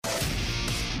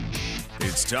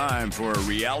It's time for a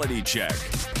reality check.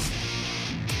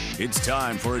 It's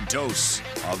time for a dose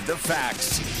of the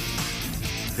facts.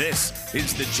 This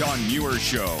is the John Muir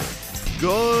Show.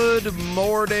 Good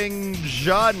morning,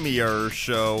 John Muir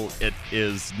Show. It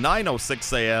is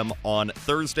 9:06 a.m. on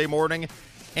Thursday morning,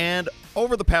 and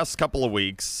over the past couple of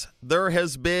weeks, there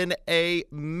has been a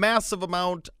massive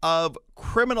amount of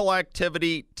criminal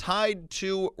activity tied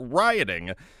to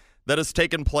rioting that has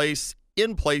taken place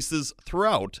in places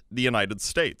throughout the United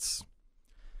States.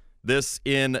 This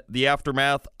in the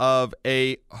aftermath of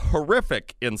a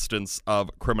horrific instance of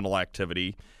criminal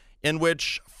activity in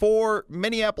which 4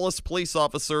 Minneapolis police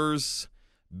officers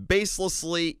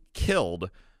baselessly killed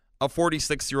a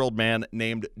 46-year-old man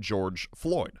named George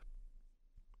Floyd.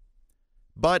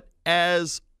 But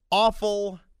as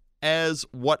awful as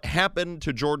what happened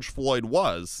to George Floyd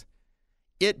was,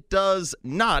 it does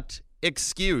not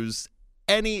excuse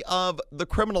any of the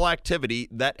criminal activity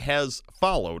that has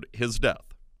followed his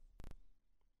death.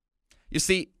 You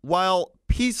see, while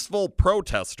peaceful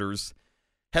protesters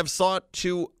have sought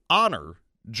to honor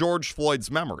George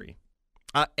Floyd's memory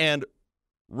and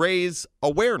raise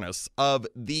awareness of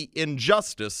the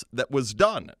injustice that was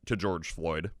done to George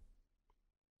Floyd,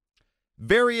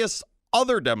 various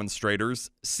other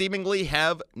demonstrators seemingly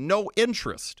have no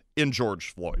interest in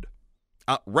George Floyd.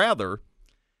 Rather,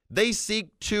 they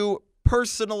seek to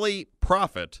personally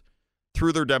profit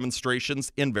through their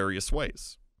demonstrations in various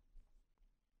ways.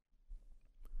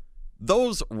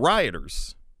 Those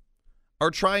rioters are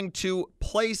trying to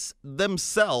place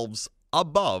themselves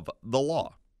above the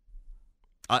law.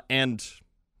 And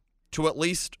to at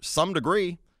least some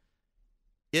degree,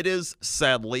 it is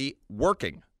sadly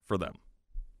working for them.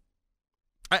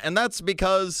 And that's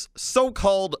because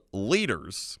so-called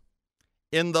leaders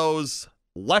in those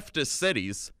leftist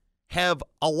cities have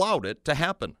allowed it to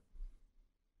happen.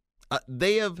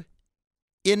 They have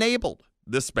enabled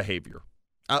this behavior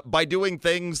by doing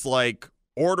things like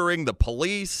ordering the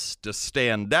police to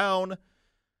stand down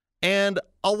and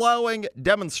allowing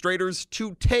demonstrators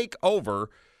to take over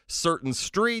certain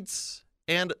streets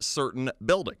and certain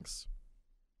buildings.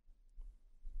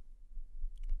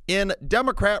 In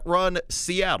Democrat-run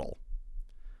Seattle,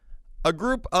 a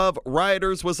group of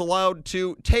rioters was allowed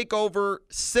to take over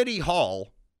City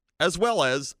Hall as well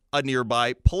as a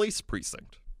nearby police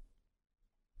precinct.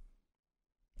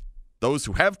 Those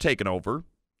who have taken over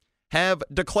have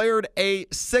declared a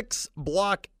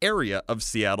 6-block area of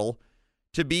Seattle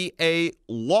to be a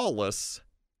lawless,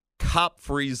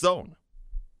 cop-free zone.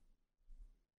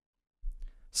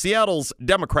 Seattle's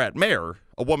Democrat mayor,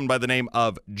 a woman by the name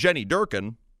of Jenny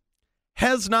Durkin,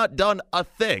 has not done a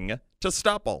thing to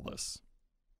stop all this.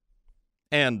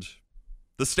 And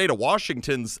the state of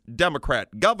Washington's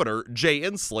Democrat governor, Jay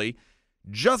Inslee,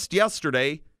 just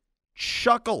yesterday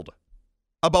chuckled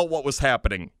about what was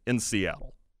happening in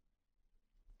Seattle.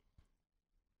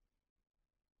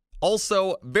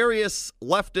 Also, various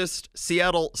leftist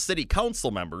Seattle City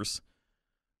Council members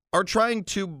are trying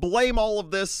to blame all of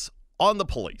this on the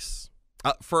police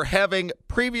for having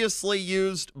previously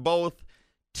used both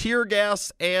tear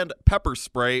gas and pepper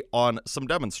spray on some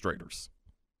demonstrators.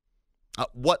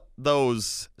 What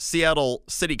those Seattle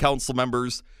City Council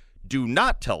members do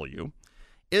not tell you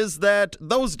is that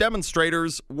those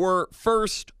demonstrators were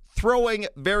first throwing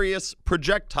various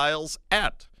projectiles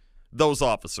at those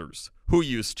officers who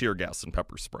used tear gas and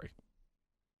pepper spray.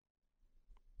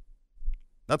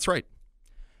 That's right.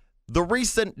 The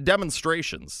recent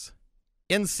demonstrations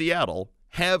in Seattle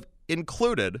have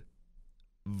included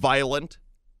violent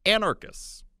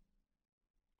anarchists.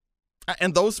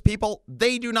 And those people,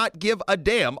 they do not give a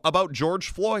damn about George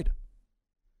Floyd.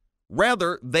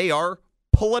 Rather, they are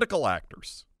political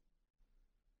actors.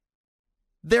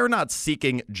 They're not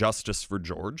seeking justice for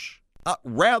George.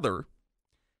 Rather,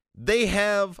 they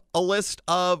have a list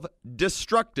of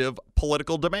destructive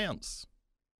political demands.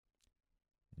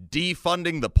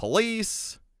 Defunding the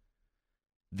police,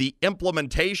 the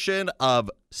implementation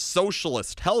of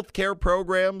socialist health care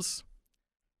programs,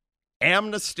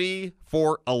 amnesty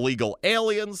for illegal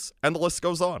aliens, and the list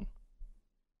goes on.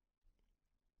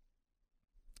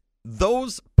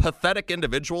 Those pathetic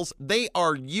individuals, they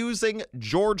are using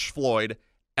George Floyd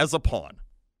as a pawn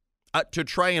to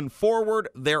try and forward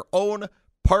their own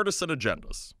partisan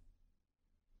agendas.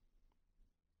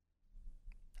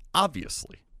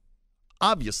 Obviously,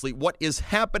 what is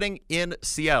happening in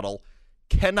Seattle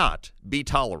cannot be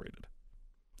tolerated.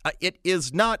 It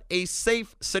is not a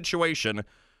safe situation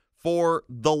for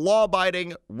the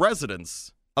law-abiding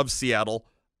residents of Seattle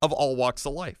of all walks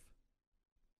of life.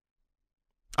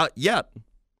 Yet,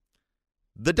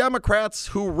 the Democrats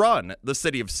who run the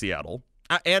city of Seattle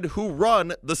and who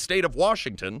run the state of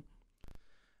Washington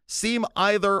seem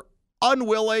either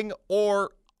unwilling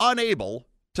or unable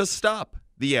to stop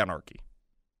the anarchy.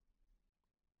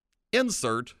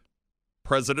 Insert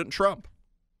President Trump.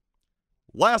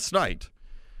 Last night,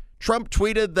 Trump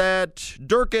tweeted that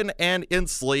Durkin and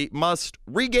Inslee must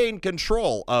regain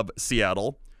control of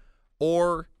Seattle,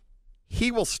 or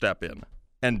he will step in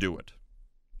and do it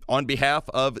on behalf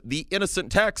of the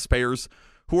innocent taxpayers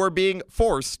who are being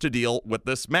forced to deal with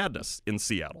this madness in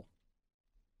Seattle.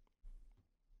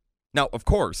 Now, of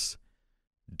course,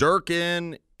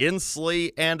 Durkin,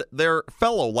 Inslee, and their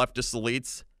fellow leftist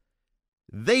elites,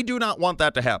 they do not want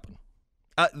that to happen.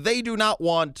 They do not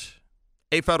want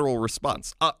a federal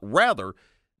response. Rather,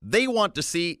 they want to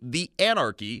see the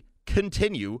anarchy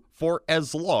continue for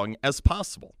as long as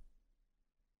possible.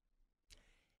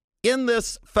 In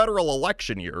this federal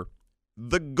election year,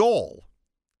 the goal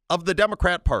of the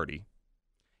Democrat Party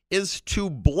is to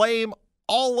blame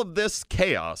all of this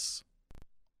chaos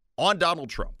on Donald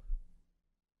Trump.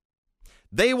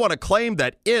 They want to claim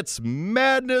that it's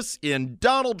madness in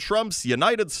Donald Trump's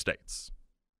United States.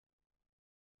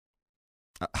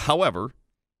 However,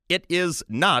 it is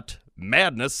not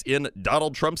madness in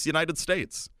Donald Trump's United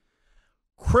States.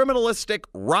 Criminalistic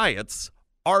riots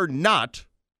are not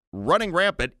running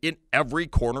rampant in every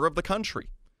corner of the country.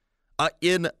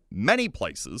 In many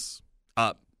places,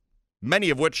 many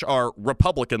of which are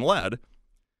Republican-led,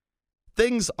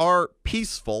 things are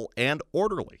peaceful and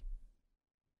orderly.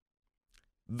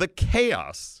 The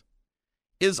chaos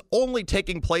is only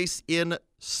taking place in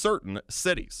certain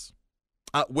cities,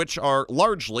 which are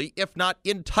largely, if not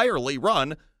entirely,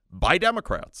 run by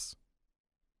Democrats.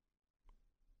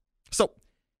 So,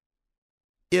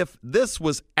 if this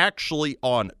was actually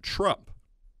on Trump,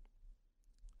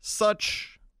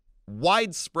 such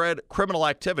widespread criminal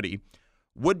activity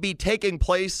would be taking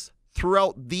place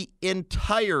throughout the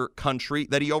entire country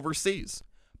that he oversees.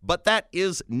 But that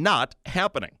is not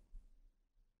happening.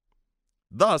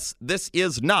 Thus, this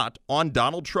is not on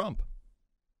Donald Trump.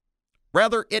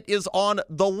 Rather, it is on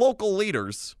the local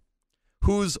leaders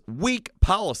whose weak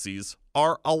policies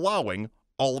are allowing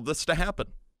all of this to happen.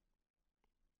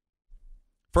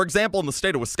 For example, in the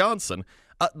state of Wisconsin,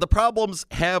 the problems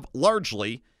have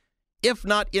largely, if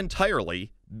not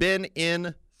entirely, been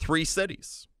in 3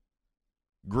 cities: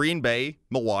 Green Bay,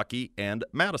 Milwaukee, and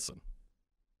Madison.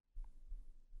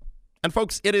 And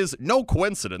folks, it is no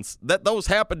coincidence that those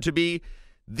happen to be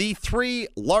the 3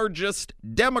 largest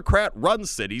Democrat-run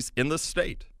cities in the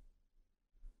state.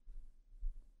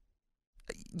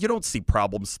 You don't see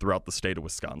problems throughout the state of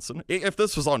Wisconsin. If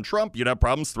this was on Trump, you'd have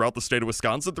problems throughout the state of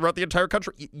Wisconsin, throughout the entire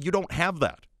country. You don't have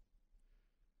that.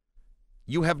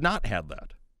 You have not had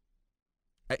that.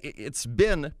 It's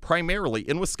been primarily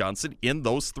in Wisconsin in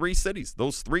those 3 cities,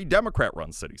 those 3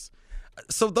 Democrat-run cities.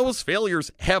 So those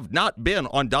failures have not been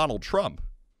on Donald Trump.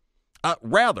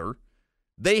 Rather,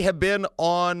 they have been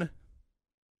on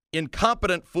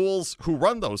incompetent fools who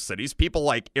run those cities, people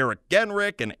like Eric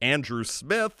Genrich and Andrew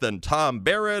Smith and Tom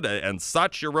Barrett and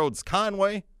Satya Rhodes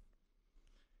Conway.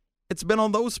 It's been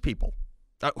on those people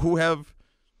who have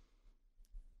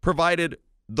provided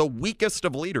the weakest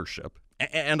of leadership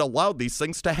and allowed these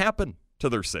things to happen to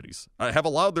their cities, have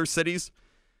allowed their cities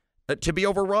to be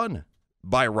overrun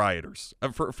by rioters,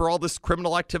 for all this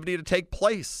criminal activity to take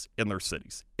place in their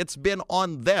cities. It's been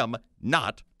on them,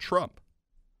 not Trump.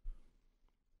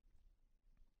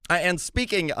 And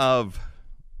speaking of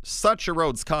Satya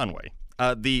Rhodes Conway,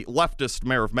 the leftist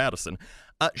mayor of Madison,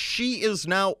 she is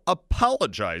now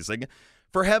apologizing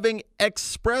for having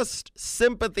expressed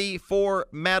sympathy for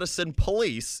Madison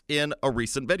police in a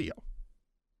recent video.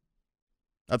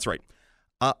 That's right.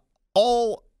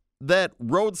 All that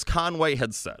Rhodes Conway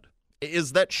had said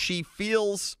is that she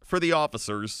feels for the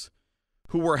officers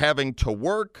who were having to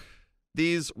work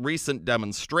these recent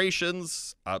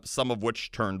demonstrations, some of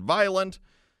which turned violent.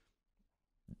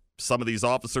 Some of these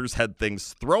officers had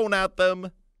things thrown at them.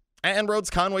 And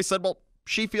Rhodes Conway said, well,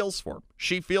 she feels for them.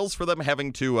 She feels for them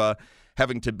having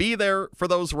to be there for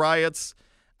those riots,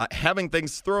 having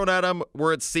things thrown at them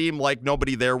where it seemed like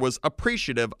nobody there was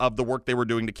appreciative of the work they were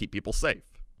doing to keep people safe.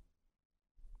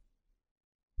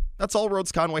 That's all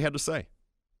Rhodes Conway had to say.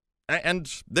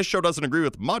 And this show doesn't agree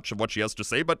with much of what she has to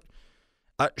say, but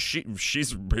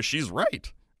she's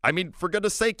right. I mean, for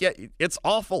goodness sake, yeah, it's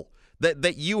awful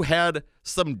that you had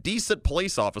some decent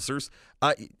police officers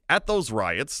at those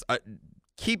riots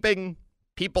keeping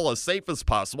people as safe as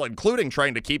possible, including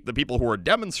trying to keep the people who are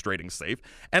demonstrating safe.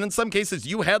 And in some cases,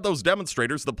 you had those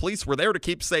demonstrators, the police were there to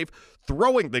keep safe,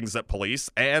 throwing things at police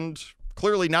and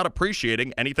clearly not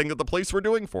appreciating anything that the police were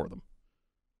doing for them.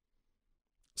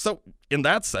 So, in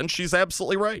that sense, she's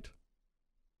absolutely right.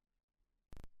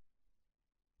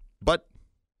 But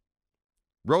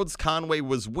Rhodes Conway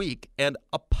was weak and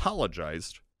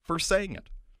apologized for saying it.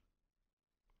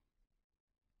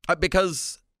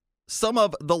 Because some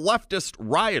of the leftist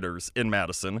rioters in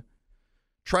Madison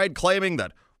tried claiming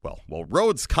that, well,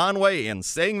 Rhodes Conway, in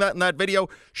saying that in that video,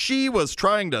 she was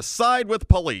trying to side with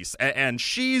police, and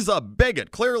she's a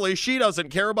bigot. Clearly, she doesn't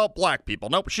care about black people.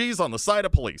 Nope, she's on the side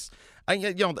of police.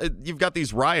 You've got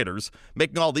these rioters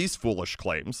making all these foolish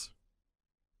claims.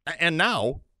 And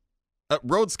now,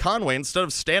 Rhodes Conway, instead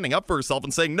of standing up for herself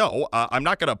and saying, no, I'm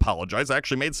not going to apologize, I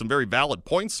actually made some very valid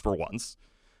points for once.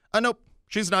 Nope,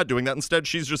 she's not doing that. Instead,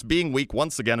 she's just being weak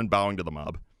once again and bowing to the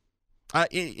mob.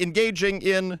 Engaging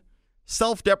in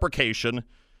self-deprecation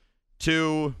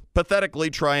to pathetically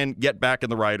try and get back in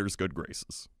the rioters' good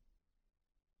graces.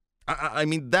 I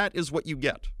mean, that is what you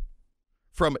get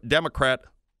from Democrat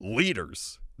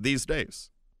leaders these days.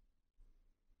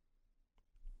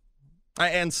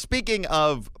 And speaking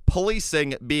of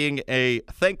policing being a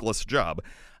thankless job,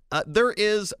 there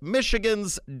is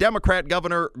Michigan's Democrat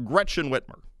Governor Gretchen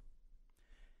Whitmer.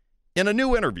 In a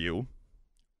new interview,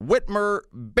 Whitmer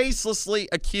baselessly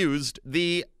accused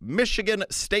the Michigan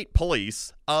State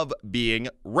Police of being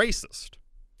racist,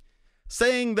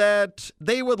 saying that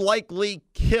they would likely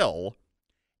kill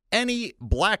any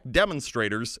black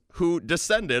demonstrators who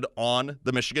descended on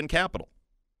the Michigan Capitol.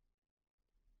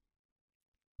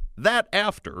 That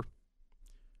after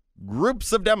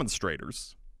groups of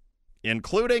demonstrators,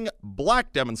 including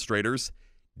black demonstrators,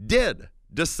 did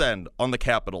descend on the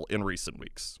Capitol in recent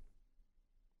weeks.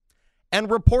 And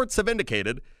reports have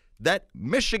indicated that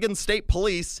Michigan State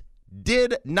Police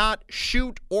did not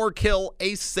shoot or kill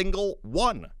a single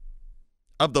one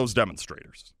of those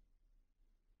demonstrators.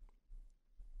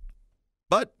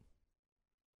 But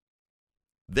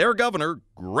their governor,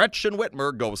 Gretchen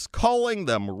Whitmer, goes calling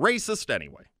them racist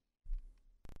anyway.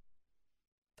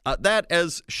 That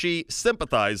as she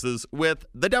sympathizes with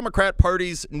the Democrat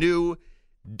Party's new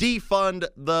defund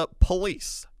the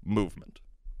police movement.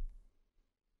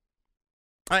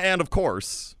 And of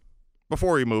course,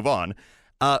 before we move on,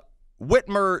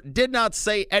 Whitmer did not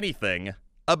say anything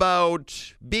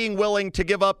about being willing to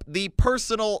give up the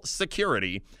personal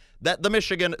security that the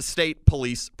Michigan State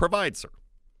Police provides her.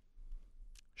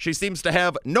 She seems to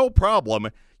have no problem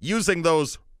using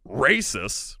those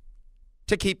racists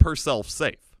to keep herself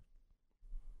safe,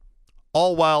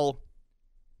 all while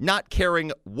not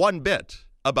caring one bit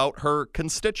about her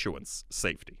constituents'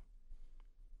 safety.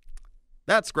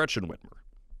 That's Gretchen Whitmer.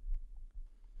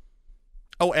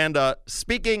 Oh, and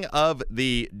speaking of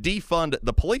the defund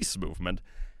the police movement,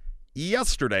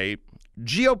 yesterday,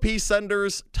 GOP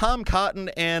senators Tom Cotton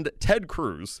and Ted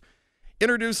Cruz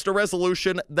introduced a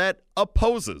resolution that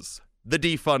opposes the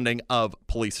defunding of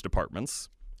police departments,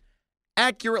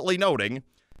 accurately noting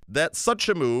that such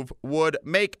a move would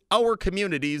make our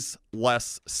communities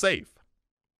less safe,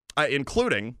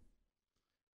 including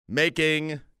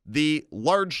making the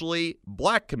largely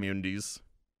black communities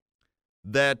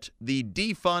that the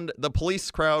defund the police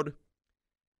crowd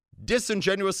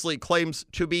disingenuously claims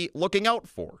to be looking out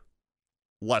for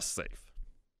less safe.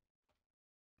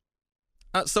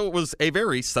 So it was a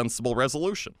very sensible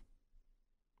resolution.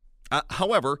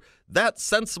 However, that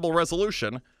sensible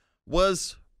resolution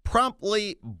was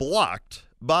promptly blocked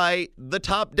by the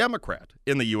top Democrat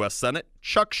in the U.S. Senate,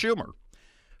 Chuck Schumer,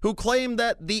 who claimed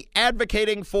that the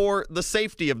advocating for the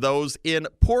safety of those in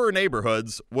poorer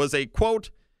neighborhoods was a,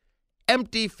 quote,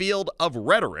 empty field of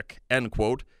rhetoric, end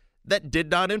quote, that did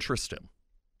not interest him.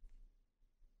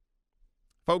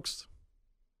 Folks,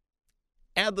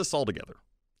 add this all together,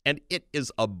 and it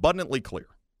is abundantly clear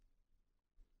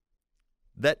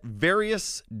that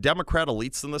various Democrat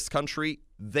elites in this country,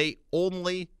 they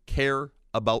only care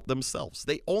about themselves.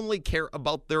 They only care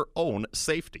about their own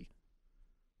safety.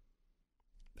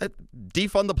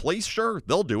 Defund the police? Sure,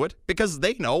 they'll do it because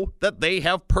they know that they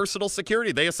have personal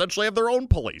security. They essentially have their own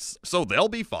police, so they'll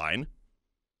be fine.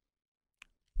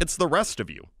 It's the rest of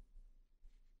you.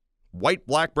 White,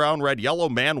 black, brown, red, yellow,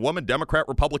 man, woman, Democrat,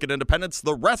 Republican, independents,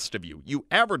 the rest of you, you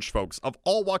average folks of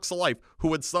all walks of life who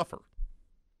would suffer.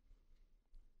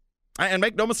 And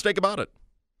make no mistake about it,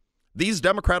 these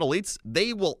Democrat elites,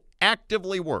 they will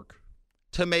actively work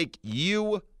to make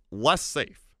you less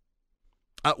safe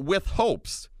with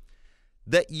hopes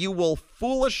that you will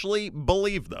foolishly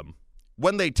believe them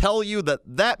when they tell you that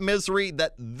that misery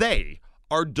that they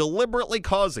are deliberately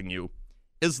causing you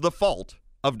is the fault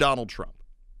of Donald Trump.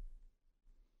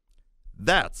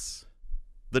 That's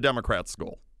the Democrats'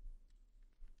 goal.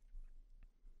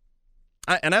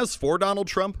 And as for Donald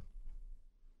Trump,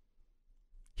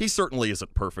 He certainly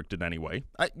isn't perfect in any way.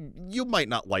 You might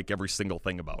not like every single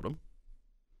thing about him.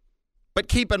 But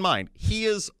keep in mind, he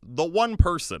is the one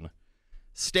person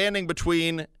standing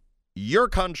between your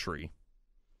country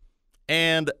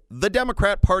and the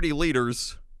Democrat Party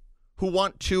leaders who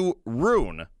want to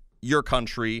ruin your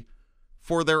country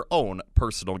for their own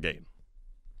personal gain.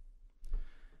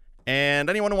 And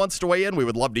anyone who wants to weigh in, we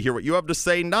would love to hear what you have to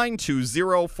say.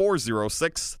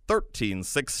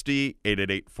 920-406-1360,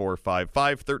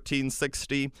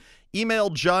 888-455-1360.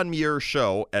 Email John Muir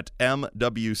Show at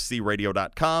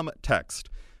mwcradio.com. Text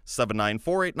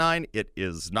 79489. It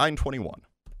is 921.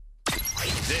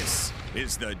 This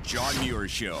is the John Muir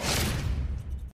Show.